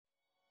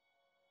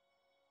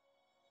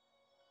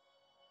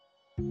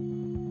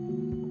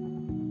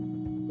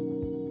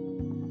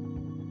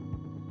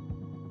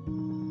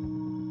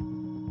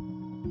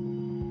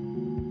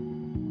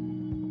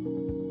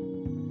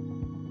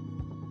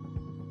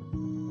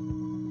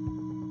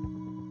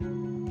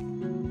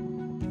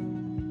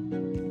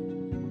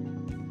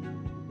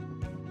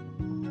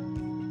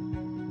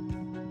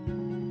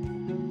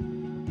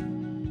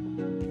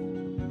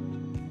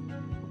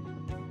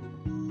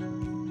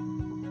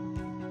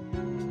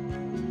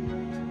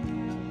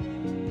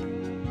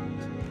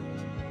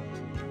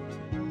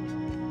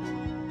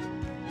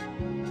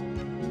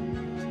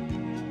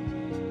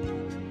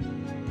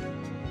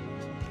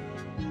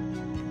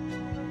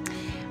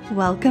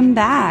Welcome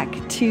back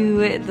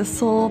to the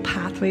Soul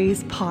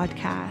Pathways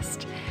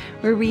podcast,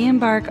 where we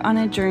embark on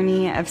a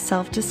journey of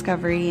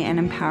self-discovery and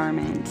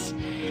empowerment.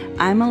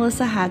 I'm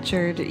Alyssa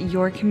Hatchard,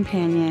 your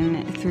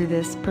companion through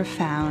this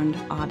profound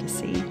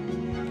odyssey.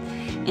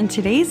 In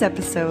today's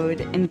episode,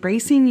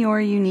 Embracing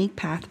Your Unique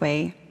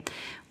Pathway,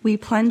 we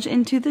plunge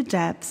into the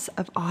depths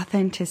of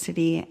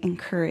authenticity and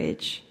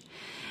courage.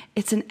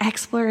 It's an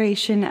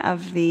exploration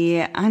of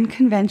the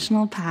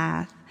unconventional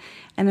path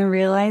and a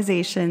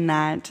realization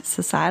that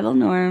societal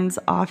norms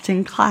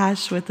often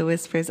clash with the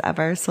whispers of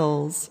our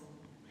souls.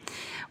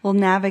 We'll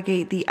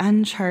navigate the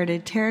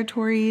uncharted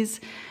territories,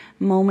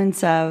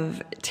 moments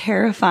of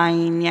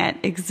terrifying yet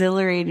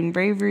exhilarating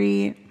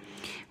bravery,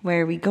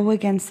 where we go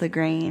against the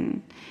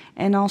grain,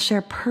 and I'll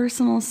share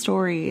personal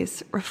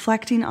stories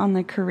reflecting on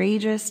the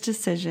courageous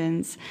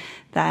decisions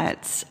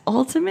that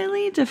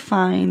ultimately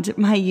defined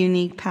my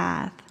unique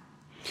path,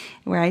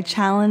 where I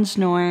challenge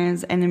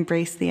norms and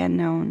embrace the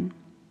unknown.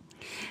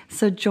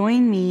 So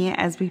join me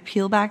as we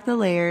peel back the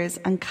layers,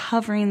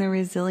 uncovering the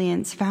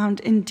resilience found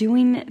in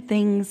doing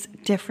things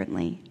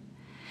differently.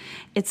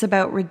 It's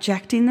about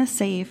rejecting the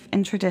safe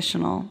and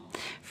traditional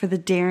for the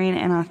daring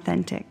and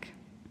authentic.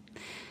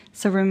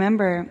 So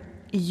remember,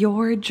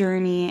 your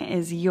journey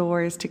is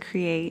yours to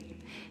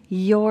create,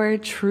 your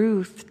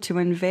truth to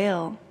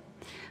unveil.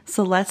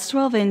 So let's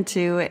delve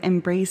into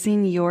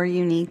embracing your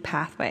unique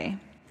pathway,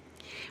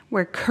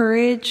 where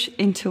courage,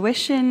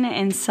 intuition,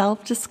 and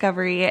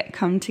self-discovery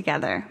come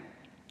together.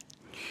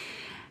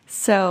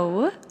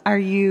 So, are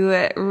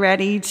you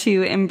ready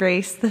to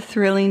embrace the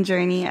thrilling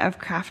journey of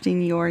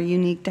crafting your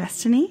unique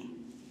destiny?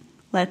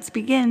 Let's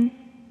begin.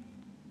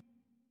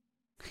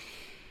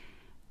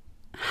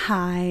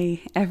 Hi,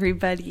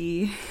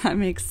 everybody.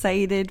 I'm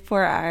excited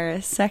for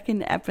our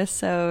second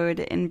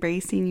episode,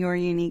 Embracing Your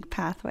Unique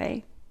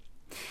Pathway.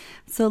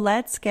 So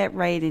let's get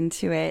right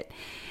into it.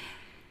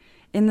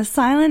 In the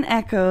silent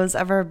echoes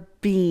of our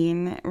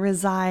being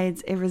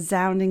resides a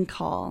resounding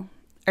call,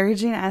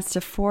 urging us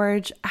to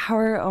forge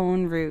our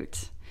own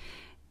route.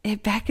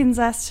 It beckons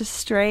us to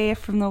stray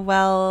from the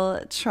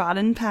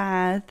well-trodden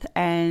path,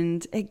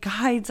 and it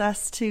guides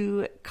us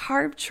to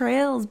carve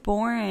trails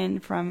born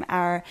from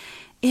our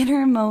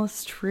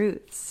innermost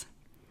truths.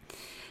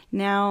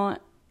 Now,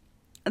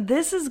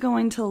 this is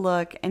going to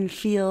look and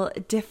feel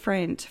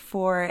different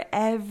for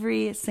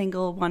every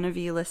single one of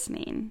you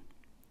listening.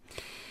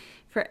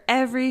 For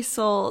every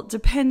soul,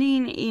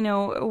 depending,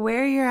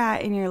 where you're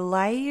at in your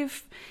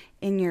life,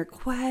 in your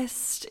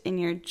quest, in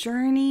your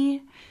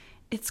journey,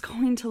 it's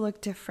going to look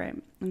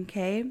different,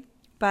 okay?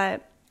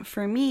 But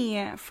for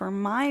me, for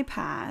my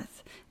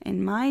path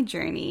and my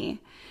journey,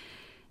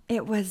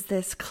 it was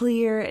this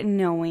clear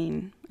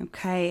knowing,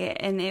 okay?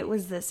 And it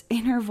was this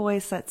inner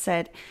voice that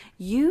said,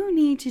 you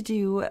need to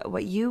do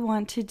what you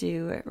want to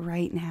do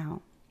right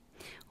now.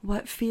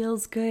 What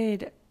feels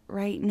good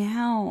right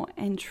now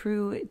and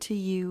true to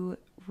you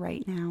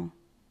right now.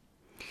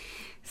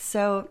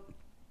 So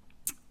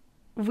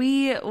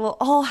we will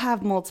all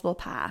have multiple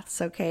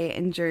paths, okay,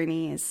 and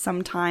journeys,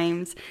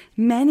 sometimes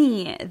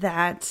many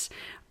that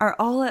are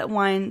all at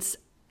once,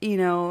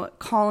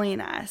 calling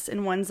us,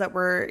 and ones that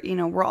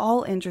we're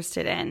all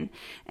interested in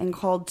and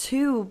called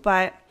to,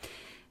 but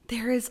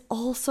there is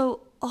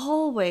also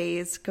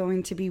always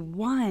going to be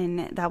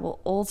one that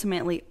will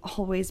ultimately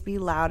always be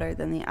louder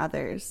than the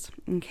others,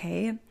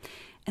 okay?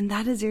 And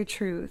that is your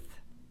truth.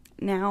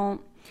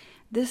 Now,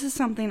 this is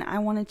something I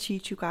want to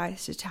teach you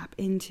guys to tap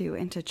into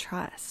and to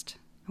trust,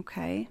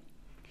 okay?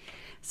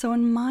 So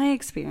in my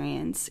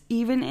experience,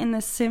 even in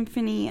the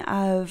symphony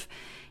of,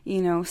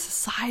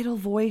 societal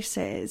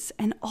voices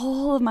and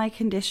all of my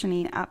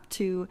conditioning up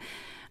to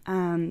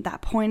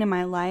that point in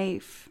my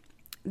life,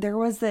 there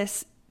was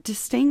this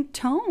distinct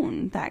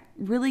tone that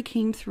really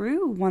came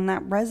through, one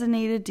that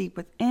resonated deep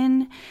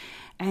within.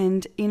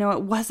 And,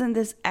 it wasn't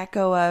this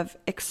echo of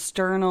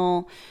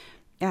external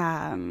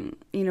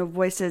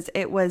voices.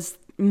 It was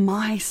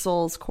my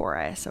soul's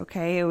chorus,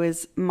 okay? It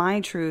was my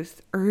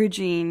truth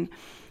urging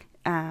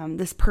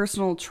this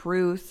personal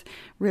truth,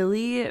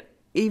 really,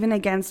 even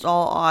against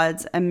all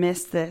odds,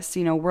 amidst this,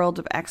 world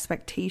of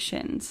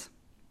expectations.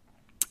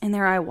 And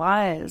there I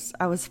was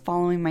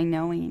following my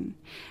knowing,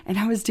 and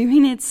I was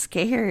doing it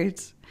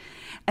scared.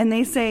 And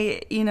they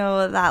say,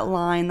 that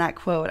line, that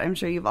quote, I'm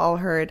sure you've all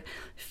heard,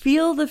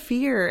 feel the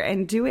fear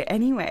and do it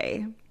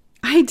anyway.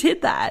 I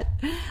did that.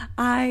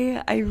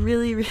 I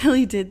really,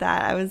 really did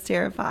that. I was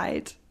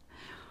terrified.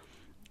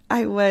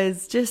 I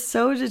was just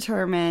so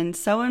determined,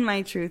 so in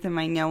my truth and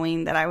my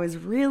knowing that I was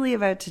really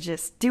about to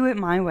just do it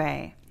my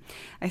way.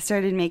 I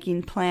started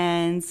making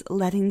plans,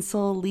 letting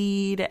soul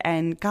lead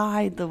and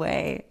guide the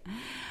way.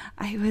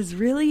 I was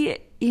really,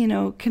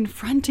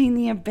 confronting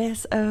the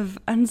abyss of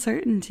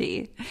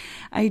uncertainty.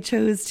 I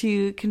chose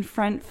to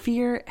confront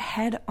fear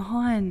head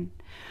on.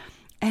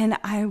 And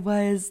I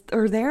was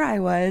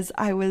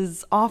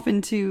off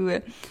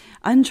into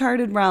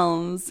uncharted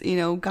realms,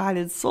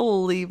 guided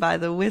solely by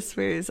the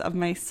whispers of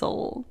my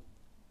soul.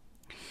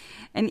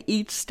 And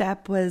each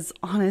step was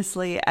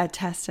honestly a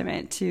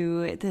testament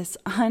to this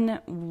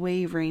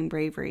unwavering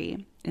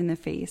bravery in the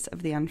face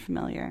of the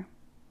unfamiliar.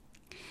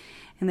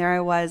 And there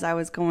I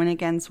was going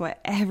against what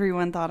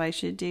everyone thought I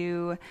should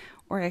do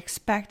or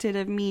expected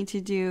of me to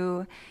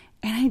do.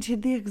 And I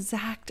did the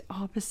exact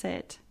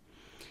opposite.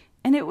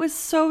 And it was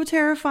so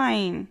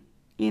terrifying,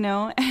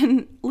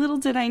 and little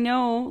did I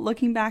know,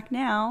 looking back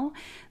now,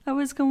 that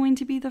was going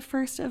to be the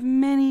first of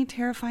many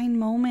terrifying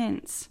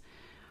moments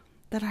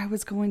that I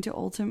was going to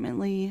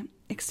ultimately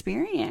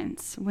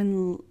experience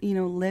when,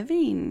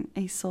 living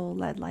a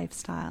soul-led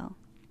lifestyle.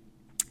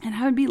 And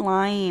I would be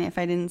lying if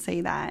I didn't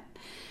say that.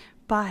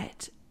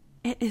 But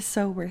it is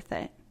so worth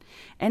it.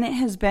 And it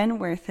has been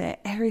worth it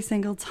every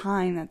single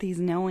time that these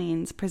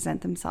knowings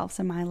present themselves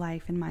in my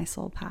life, in my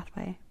soul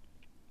pathway.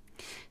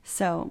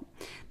 So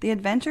the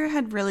adventure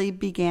had really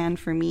began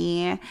for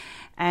me,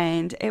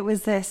 and it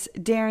was this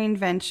daring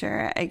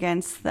venture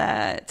against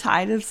the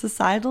tide of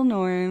societal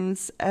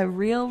norms, a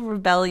real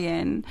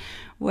rebellion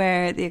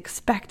where the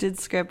expected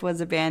script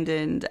was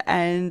abandoned.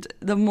 And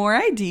the more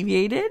I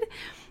deviated,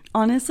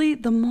 honestly,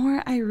 the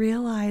more I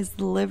realized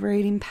the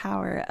liberating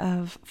power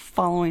of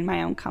following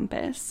my own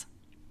compass.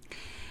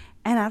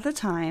 And at the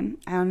time,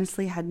 I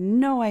honestly had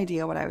no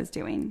idea what I was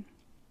doing.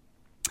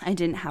 I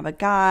didn't have a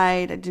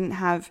guide. I didn't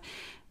have,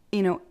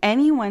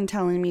 anyone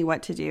telling me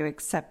what to do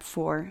except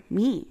for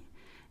me.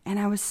 And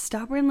I was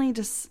stubbornly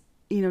just,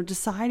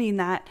 deciding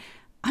that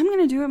I'm going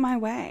to do it my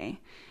way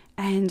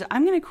and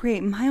I'm going to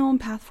create my own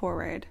path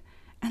forward.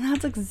 And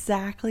that's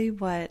exactly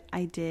what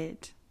I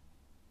did.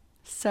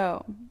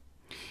 So,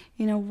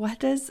 what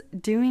does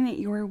doing it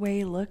your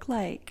way look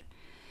like?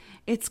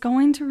 It's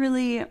going to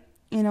really,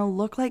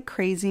 look like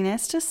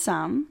craziness to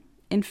some,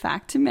 in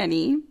fact, to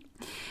many,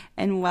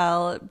 and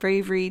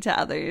bravery to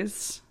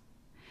others.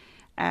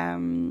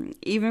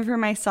 Even for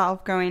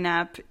myself growing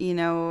up,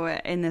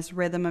 in this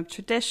rhythm of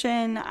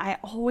tradition, I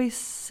always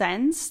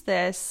sensed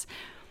this,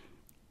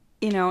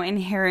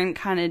 inherent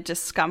kind of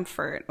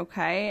discomfort,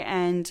 okay?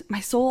 And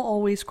my soul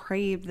always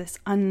craved this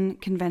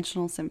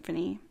unconventional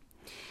symphony.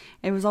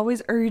 It was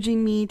always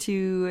urging me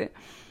to,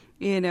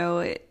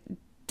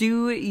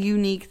 do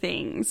unique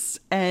things.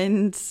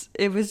 And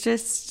it was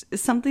just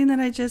something that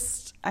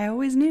I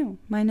always knew,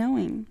 my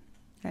knowing,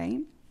 right?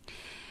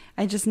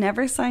 I just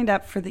never signed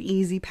up for the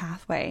easy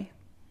pathway.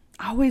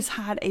 I always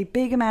had a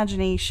big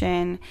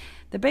imagination,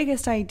 the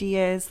biggest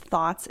ideas,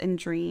 thoughts, and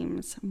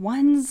dreams.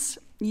 Ones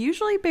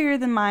usually bigger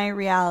than my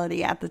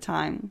reality at the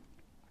time.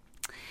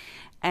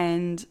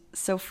 And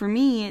so for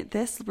me,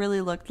 this really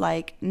looked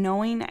like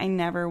knowing I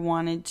never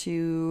wanted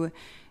to,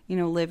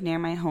 live near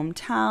my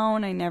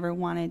hometown. I never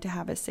wanted to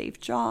have a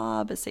safe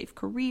job, a safe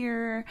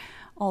career,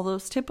 all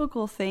those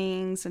typical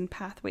things and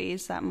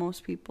pathways that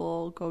most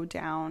people go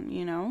down,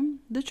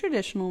 the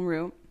traditional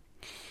route.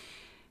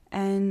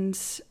 And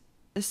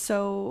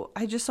so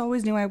I just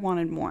always knew I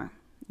wanted more.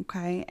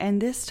 Okay.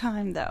 And this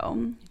time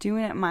though,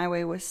 doing it my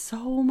way was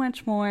so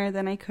much more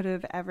than I could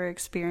have ever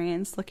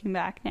experienced looking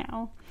back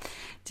now.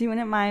 Doing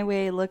it my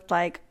way looked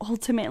like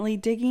ultimately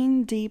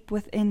digging deep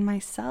within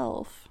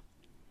myself.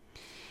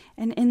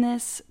 And in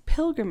this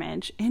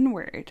pilgrimage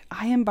inward,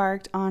 I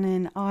embarked on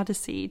an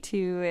odyssey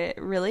to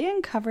really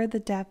uncover the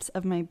depths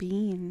of my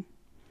being.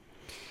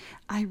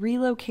 I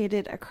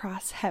relocated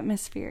across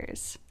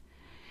hemispheres.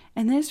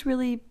 And this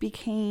really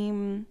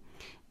became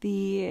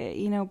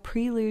the,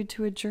 prelude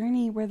to a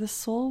journey where the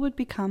soul would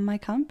become my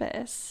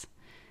compass.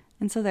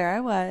 And so there I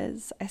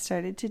was. I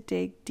started to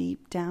dig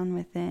deep down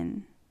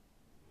within.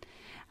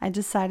 I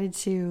decided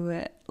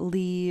to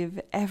leave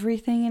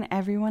everything and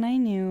everyone I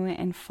knew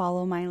and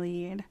follow my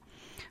lead,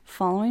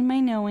 following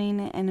my knowing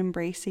and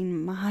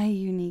embracing my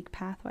unique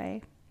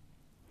pathway.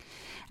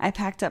 I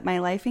packed up my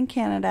life in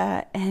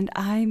Canada and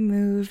I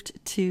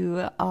moved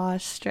to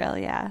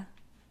Australia.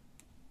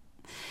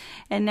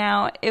 And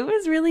now it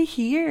was really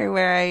here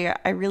where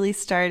I really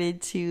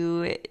started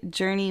to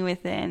journey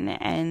within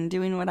and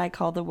doing what I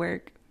call the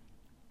work.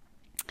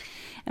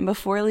 And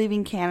before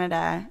leaving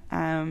Canada,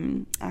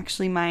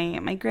 actually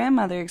my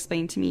grandmother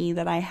explained to me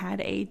that I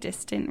had a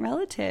distant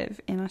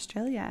relative in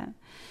Australia.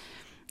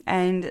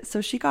 And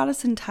so she got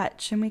us in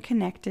touch and we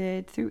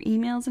connected through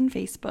emails and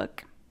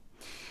Facebook.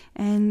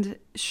 And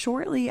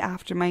shortly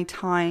after my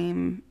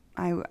time,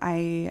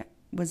 I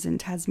was in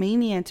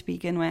Tasmania to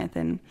begin with.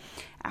 And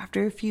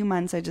after a few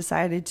months, I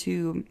decided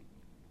to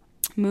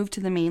move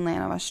to the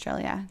mainland of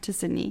Australia, to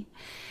Sydney.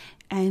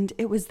 And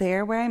it was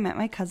there where I met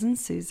my cousin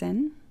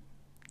Susan.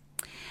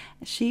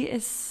 She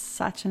is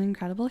such an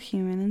incredible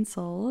human and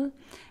soul,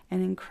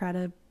 an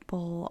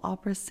incredible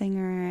opera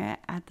singer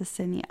at the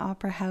Sydney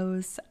Opera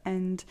House,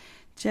 and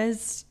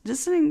just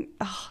an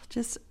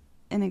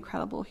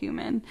incredible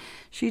human.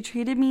 She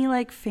treated me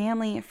like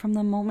family from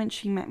the moment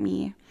she met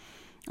me.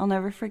 I'll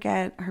never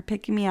forget her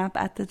picking me up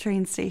at the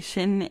train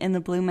station in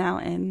the Blue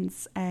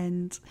Mountains,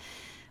 and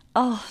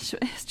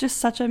it's just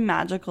such a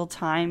magical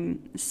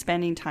time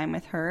spending time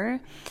with her.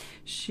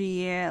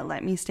 She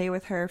let me stay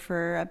with her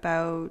for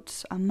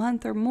about a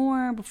month or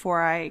more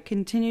before I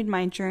continued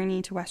my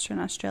journey to Western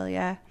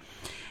Australia.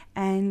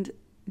 And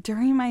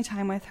during my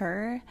time with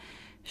her,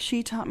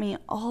 she taught me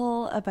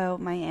all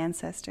about my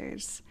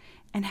ancestors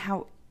and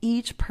how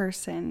each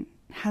person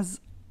has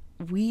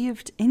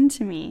weaved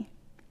into me.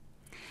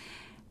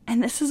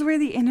 And this is where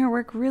the inner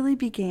work really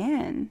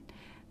began.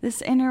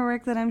 This inner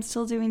work that I'm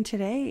still doing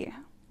today.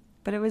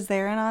 But it was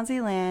there in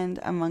Aussie land,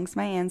 amongst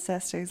my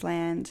ancestors'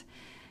 land.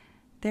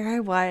 There I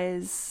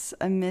was,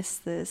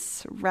 amidst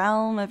this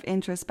realm of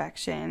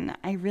introspection.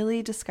 I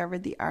really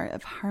discovered the art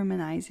of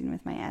harmonizing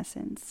with my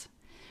essence.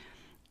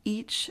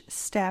 Each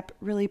step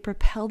really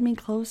propelled me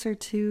closer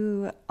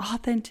to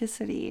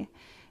authenticity,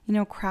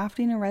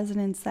 crafting a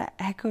resonance that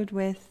echoed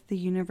with the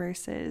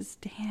universe's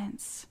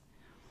dance.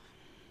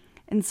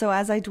 And so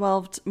as I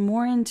delved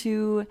more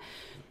into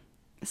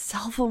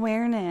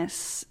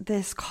self-awareness,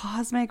 this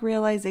cosmic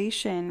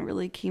realization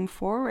really came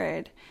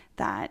forward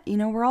that,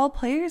 we're all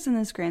players in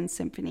this grand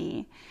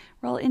symphony.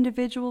 We're all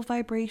individual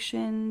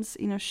vibrations,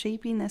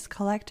 shaping this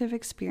collective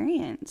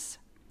experience.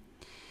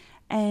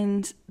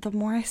 And the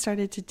more I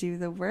started to do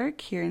the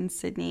work here in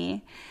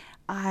Sydney,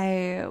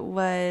 I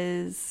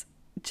was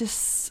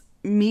just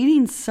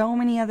meeting so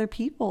many other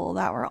people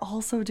that were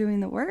also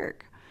doing the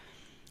work.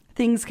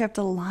 Things kept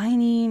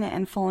aligning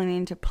and falling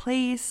into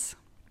place.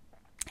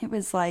 It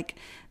was like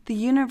the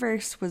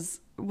universe was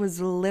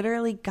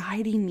literally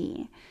guiding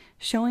me,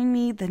 showing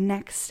me the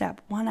next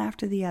step, one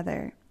after the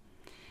other.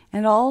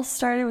 And it all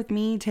started with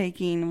me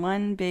taking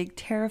one big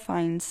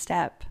terrifying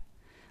step,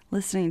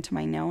 listening to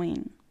my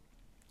knowing,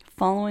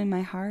 following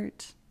my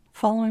heart,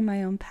 following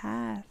my own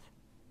path.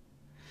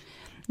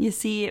 You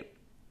see,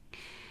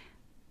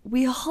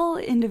 we all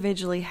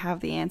individually have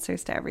the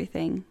answers to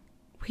everything.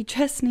 We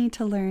just need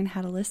to learn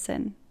how to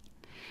listen.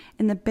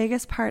 And the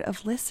biggest part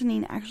of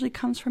listening actually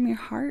comes from your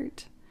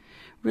heart.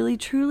 Really,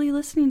 truly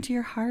listening to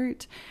your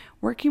heart,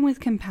 working with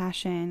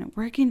compassion,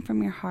 working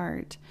from your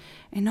heart.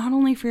 And not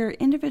only for your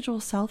individual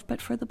self,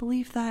 but for the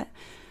belief that,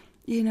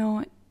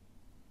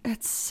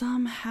 it's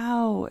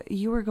somehow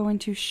you are going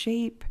to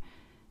shape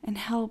and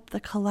help the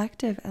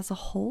collective as a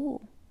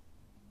whole.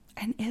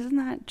 And isn't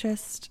that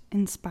just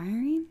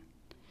inspiring?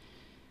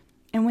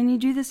 And when you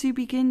do this, you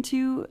begin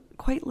to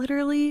quite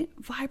literally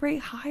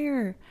vibrate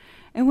higher.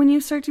 And when you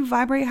start to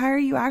vibrate higher,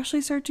 you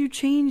actually start to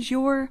change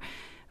your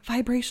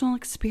vibrational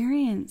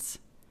experience.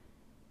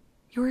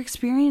 Your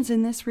experience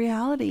in this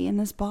reality, in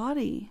this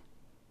body,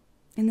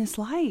 in this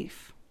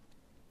life.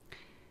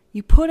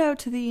 You put out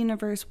to the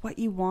universe what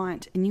you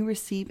want, and you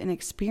receive an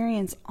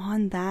experience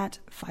on that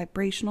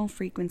vibrational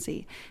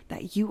frequency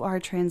that you are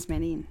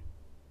transmitting.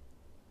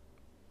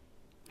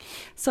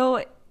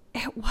 So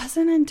it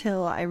wasn't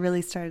until I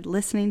really started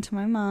listening to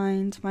my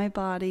mind, my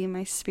body,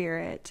 my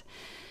spirit,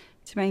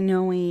 to my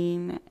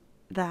knowing,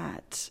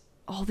 that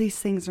all these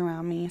things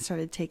around me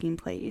started taking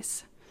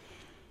place.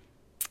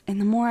 And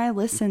the more I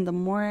listened, the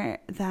more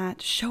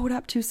that showed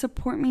up to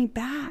support me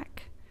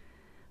back.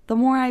 The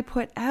more I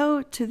put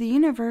out to the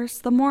universe,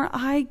 the more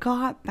I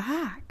got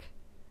back.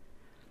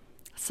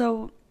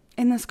 So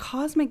in this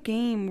cosmic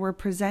game, we're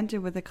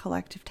presented with a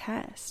collective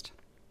test.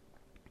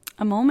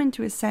 A moment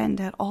to ascend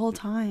at all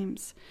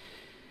times.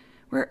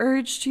 We're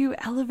urged to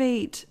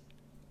elevate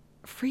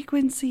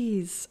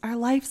frequencies, our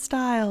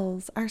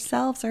lifestyles,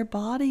 ourselves, our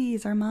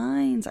bodies, our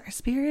minds, our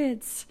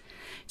spirits,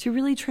 to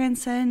really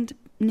transcend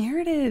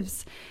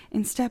narratives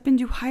and step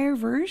into higher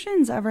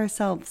versions of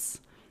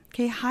ourselves.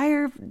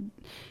 Higher,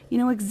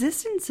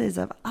 existences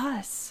of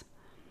us.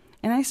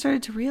 And I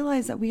started to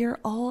realize that we are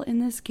all in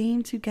this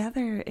game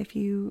together, if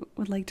you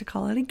would like to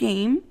call it a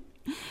game.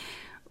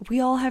 We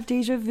all have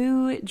deja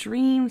vu,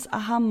 dreams,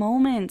 aha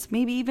moments,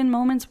 maybe even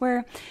moments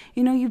where,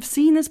 you've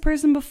seen this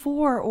person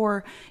before,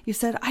 or you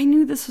said, I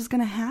knew this was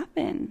going to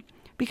happen.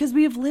 Because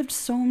we have lived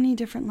so many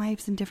different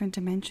lives in different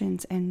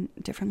dimensions and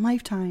different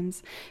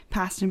lifetimes,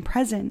 past and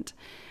present.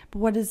 But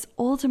what is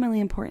ultimately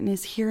important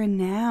is here and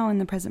now, in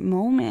the present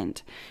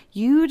moment.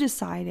 You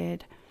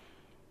decided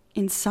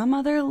in some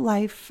other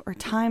life or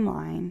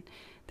timeline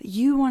that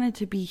you wanted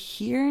to be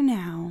here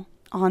now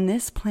on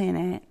this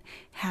planet,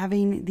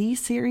 having these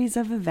series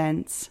of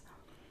events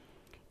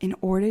in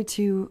order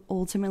to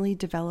ultimately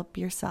develop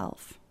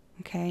yourself.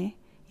 Okay?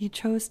 You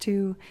chose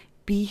to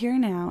be here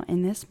now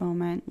in this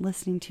moment,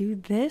 listening to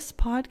this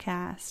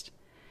podcast,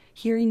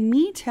 hearing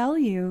me tell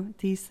you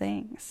these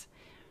things.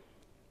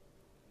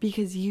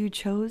 Because you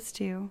chose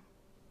to.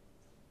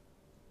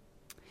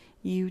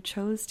 You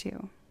chose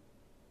to.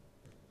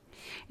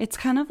 It's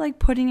kind of like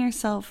putting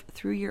yourself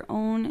through your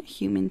own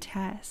human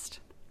test.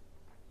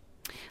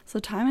 So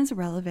time is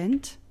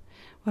irrelevant.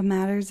 What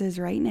matters is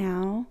right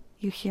now,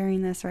 you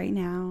hearing this right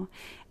now,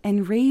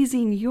 and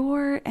raising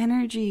your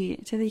energy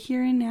to the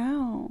here and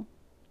now.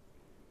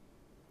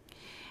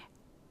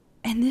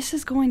 And this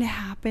is going to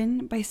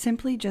happen by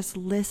simply just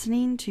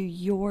listening to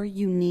your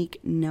unique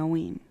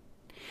knowing.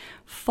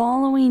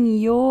 Following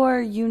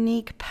your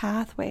unique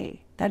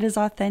pathway that is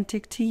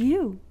authentic to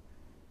you.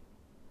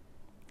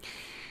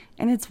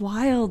 And it's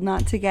wild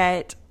not to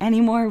get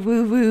any more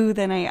woo-woo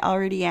than I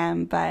already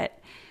am, but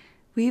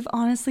we've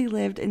honestly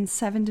lived in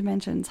 7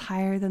 dimensions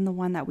higher than the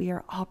one that we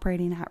are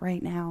operating at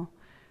right now.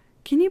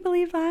 Can you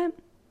believe that?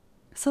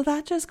 So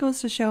that just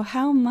goes to show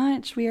how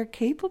much we are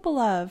capable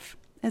of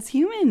as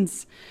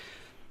humans.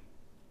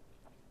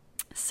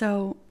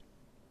 So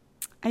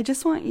I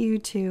just want you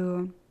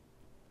to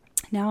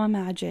now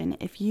imagine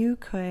if you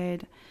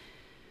could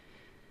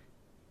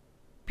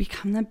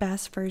become the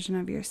best version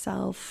of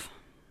yourself,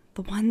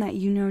 the one that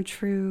you know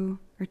true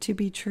or to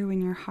be true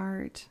in your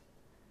heart.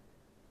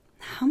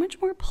 How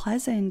much more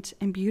pleasant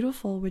and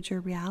beautiful would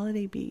your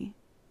reality be?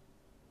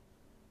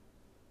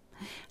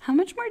 How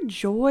much more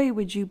joy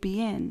would you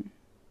be in?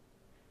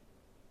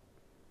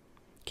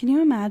 Can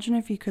you imagine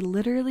if you could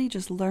literally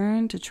just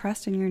learn to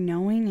trust in your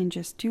knowing and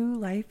just do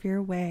life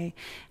your way?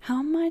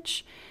 How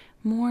much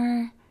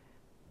more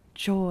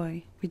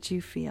joy would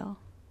you feel?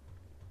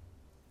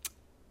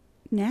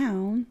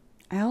 Now,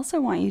 I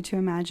also want you to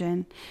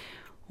imagine,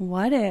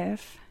 what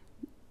if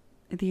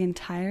the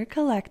entire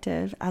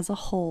collective as a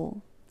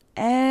whole,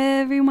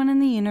 everyone in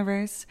the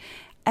universe,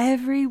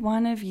 every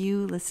one of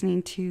you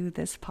listening to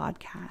this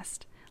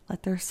podcast,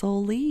 let their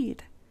soul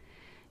lead,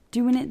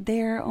 doing it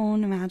their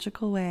own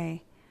magical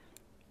way?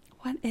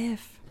 What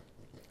if?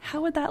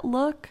 How would that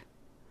look?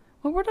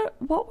 What would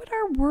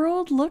our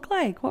world look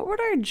like? What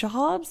would our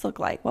jobs look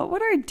like? What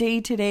would our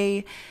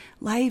day-to-day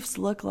lives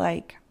look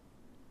like?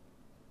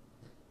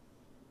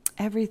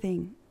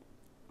 Everything.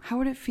 How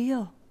would it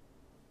feel?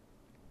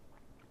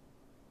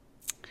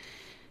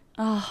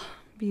 Oh,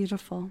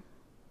 beautiful.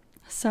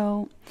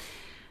 So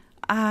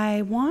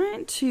I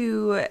want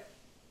to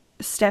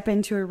step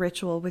into a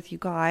ritual with you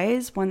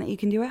guys, one that you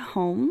can do at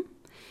home.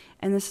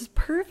 And this is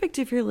perfect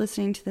if you're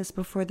listening to this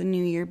before the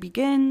new year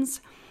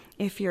begins.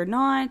 If you're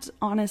not,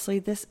 honestly,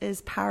 this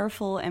is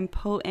powerful and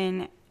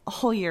potent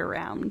all year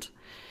round,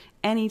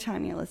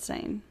 anytime you're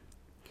listening.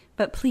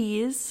 But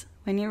please,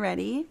 when you're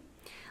ready,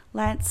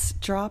 let's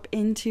drop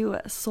into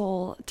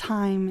soul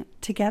time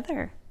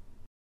together.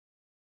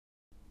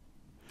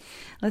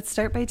 Let's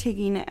start by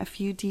taking a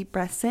few deep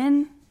breaths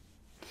in.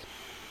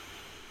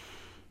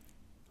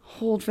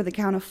 Hold for the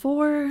count of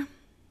 4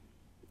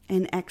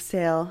 and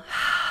exhale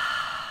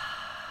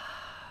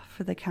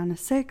for the count of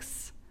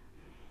 6.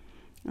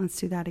 Let's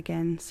do that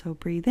again. So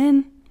breathe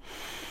in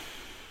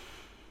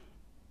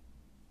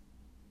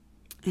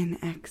and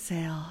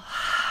exhale.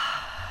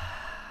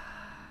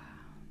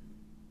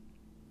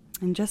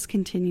 And just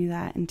continue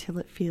that until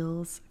it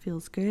feels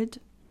good.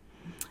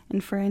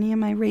 And for any of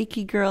my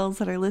Reiki girls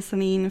that are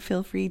listening,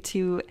 feel free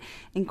to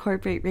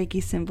incorporate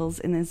Reiki symbols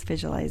in this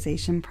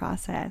visualization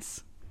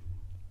process.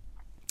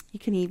 You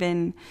can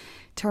even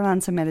turn on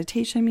some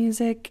meditation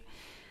music,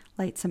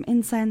 light some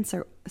incense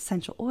or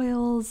essential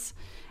oils,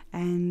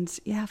 and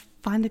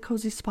find a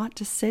cozy spot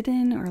to sit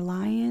in or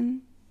lie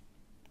in,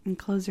 and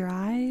close your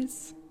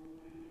eyes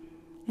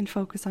and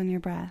focus on your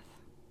breath.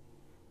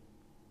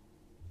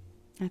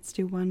 Let's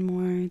do one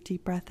more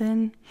deep breath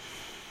in.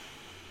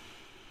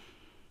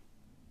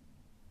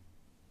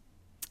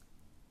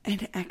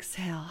 And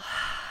exhale.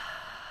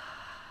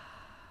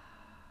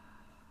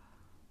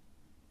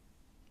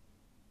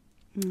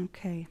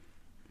 Okay.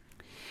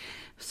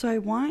 So I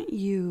want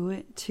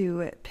you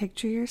to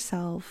picture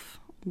yourself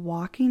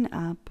walking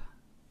up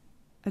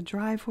a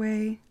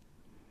driveway,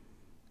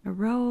 a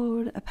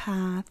road, a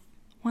path,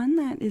 one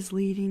that is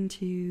leading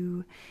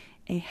to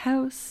a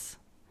house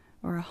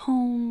or a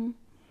home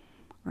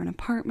or an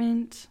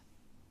apartment,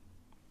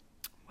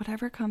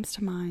 whatever comes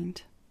to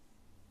mind.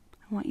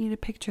 I want you to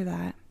picture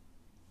that.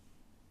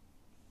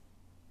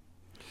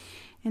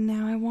 And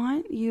now I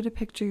want you to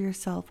picture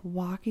yourself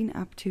walking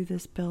up to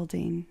this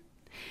building.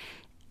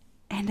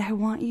 And I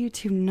want you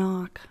to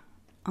knock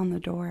on the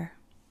door.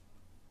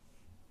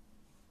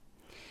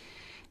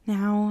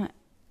 Now,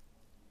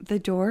 the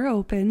door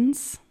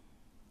opens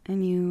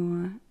and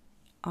you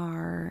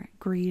are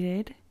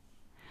greeted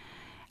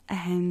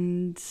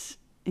and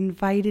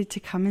invited to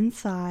come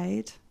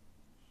inside.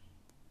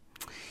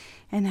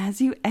 And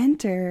as you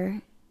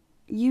enter,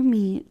 you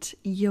meet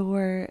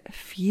your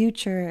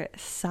future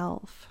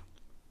self.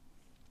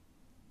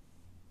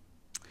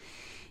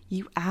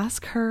 You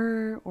ask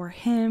her or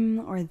him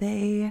or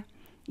they,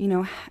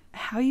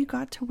 how you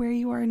got to where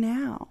you are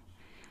now.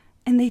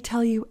 And they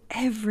tell you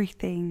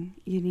everything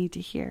you need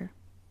to hear.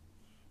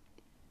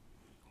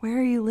 Where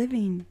are you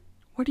living?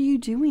 What are you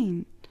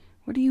doing?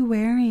 What are you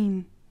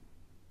wearing?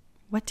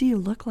 What do you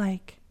look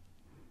like?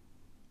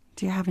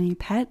 Do you have any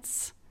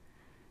pets?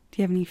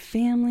 Do you have any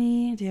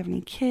family? Do you have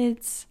any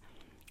kids?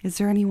 Is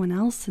there anyone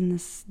else in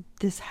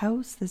this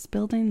house, this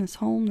building, this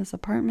home, this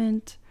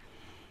apartment?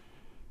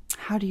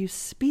 How do you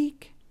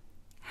speak?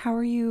 How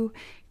are you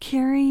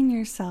carrying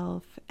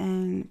yourself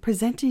and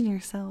presenting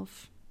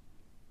yourself?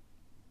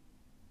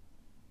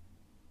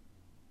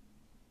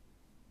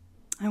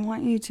 I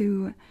want you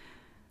to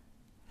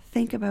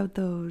think about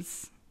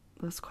those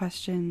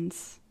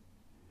questions.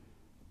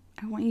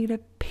 I want you to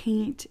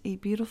paint a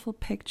beautiful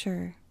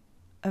picture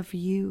of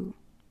you.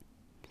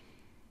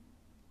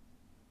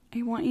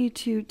 I want you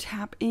to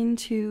tap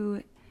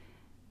into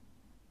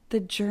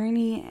the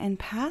journey and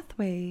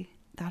pathway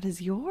that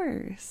is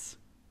yours.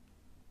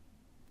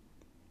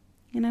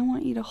 And I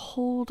want you to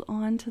hold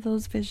on to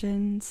those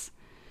visions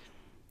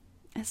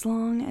as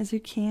long as you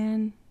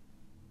can,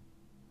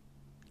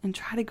 and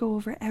try to go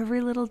over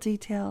every little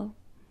detail.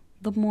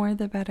 The more,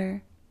 the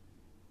better.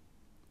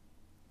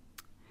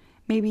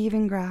 Maybe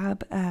even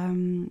grab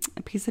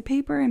a piece of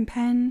paper and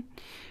pen.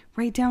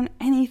 Write down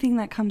anything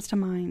that comes to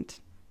mind.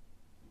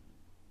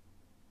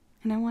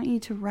 And I want you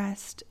to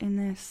rest in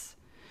this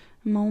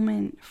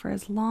moment for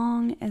as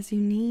long as you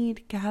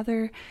need.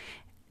 Gather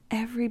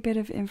every bit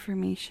of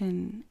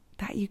information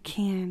that you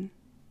can.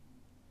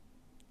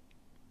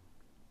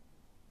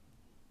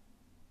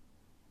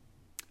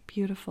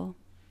 Beautiful.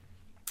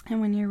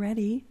 And when you're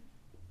ready,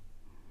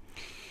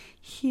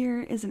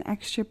 here is an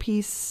extra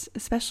piece,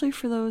 especially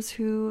for those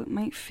who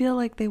might feel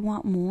like they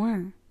want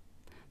more.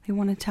 They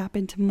want to tap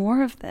into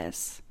more of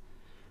this.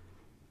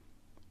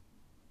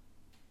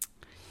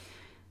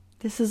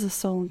 This is a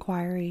soul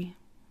inquiry.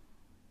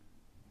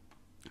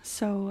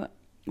 So,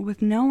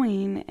 with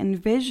knowing and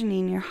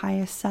visioning your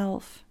highest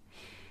self,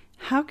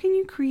 how can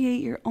you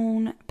create your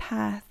own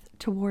path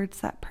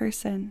towards that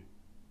person?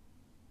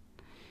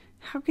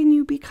 How can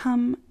you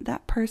become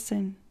that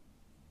person?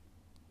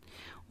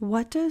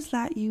 What does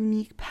that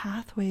unique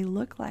pathway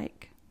look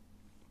like?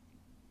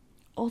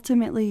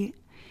 Ultimately,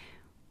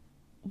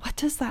 what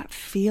does that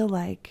feel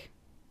like?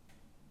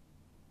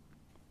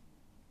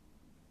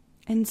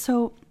 And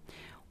so,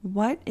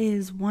 what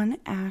is one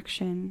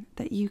action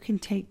that you can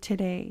take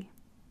today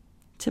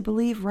to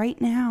believe right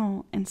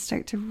now and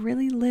start to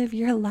really live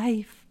your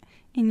life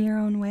in your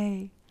own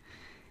way?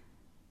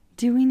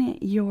 Doing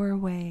it your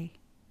way.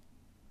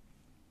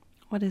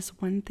 What is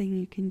one thing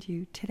you can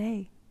do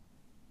today?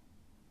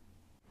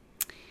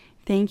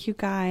 Thank you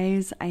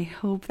guys. I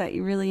hope that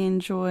you really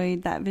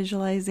enjoyed that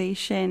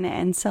visualization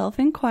and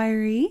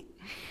self-inquiry.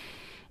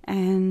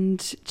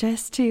 And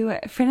just to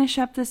finish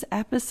up this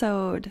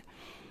episode,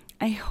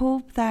 I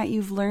hope that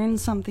you've learned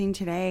something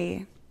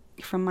today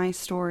from my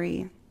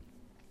story,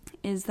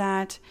 is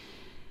that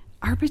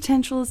our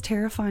potential is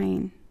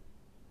terrifying.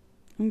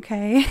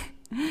 Okay?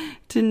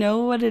 To know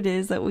what it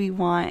is that we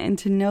want and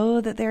to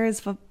know that there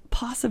is a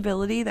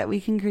possibility that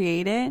we can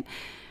create it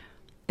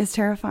is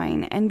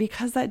terrifying. And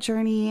because that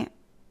journey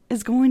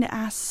is going to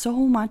ask so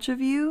much of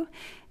you,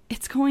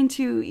 it's going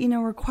to,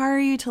 require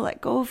you to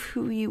let go of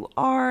who you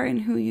are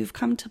and who you've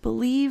come to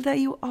believe that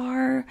you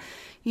are,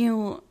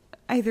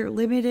 either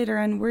limited or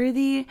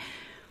unworthy.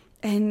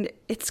 And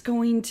it's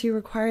going to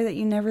require that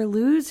you never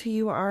lose who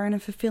you are in a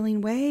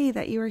fulfilling way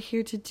that you are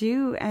here to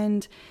do.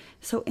 And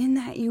so in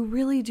that, you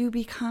really do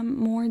become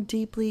more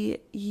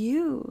deeply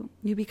you.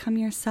 You become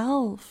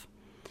yourself.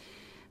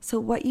 So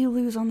what you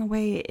lose on the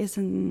way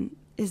isn't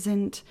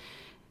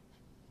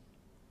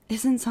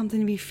something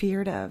to be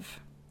feared of.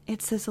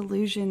 It's this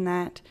illusion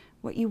that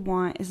what you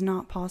want is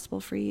not possible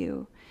for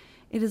you.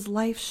 It is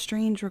life's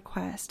strange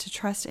request to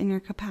trust in your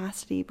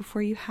capacity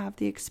before you have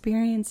the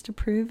experience to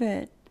prove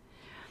it.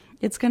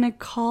 It's going to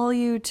call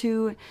you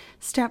to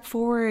step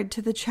forward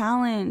to the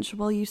challenge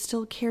while you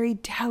still carry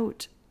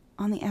doubt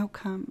on the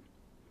outcome.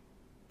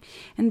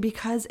 And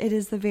because it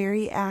is the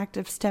very act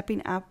of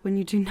stepping up when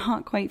you do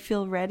not quite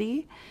feel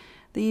ready,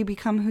 that you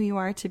become who you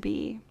are to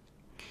be.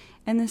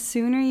 And the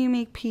sooner you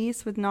make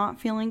peace with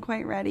not feeling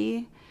quite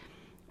ready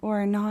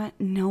or not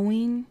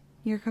knowing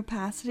your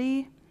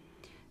capacity,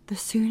 the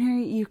sooner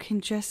you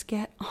can just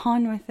get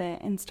on with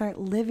it and start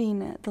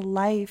living the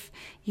life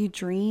you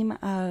dream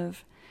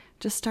of.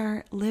 Just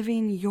start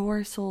living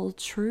your soul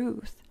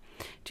truth.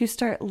 To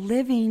start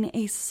living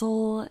a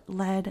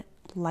soul-led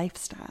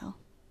lifestyle.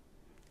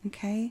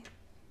 Okay?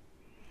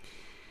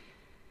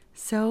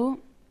 So,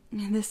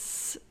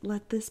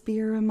 let this be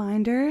a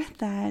reminder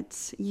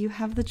that you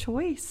have the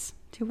choice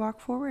to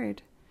walk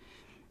forward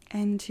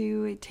and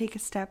to take a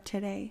step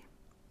today.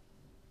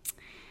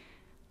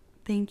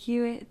 Thank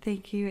you,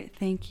 thank you,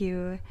 thank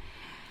you.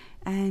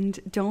 And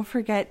don't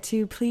forget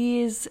to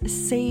please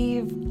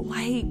save,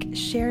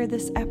 share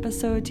this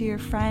episode to your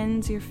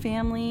friends, your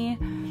family,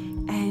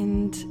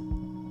 and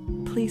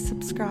please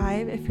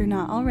subscribe if you're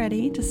not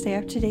already to stay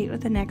up to date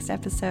with the next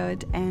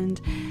episode.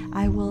 And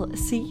I will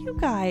see you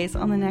guys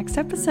on the next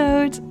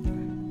episode.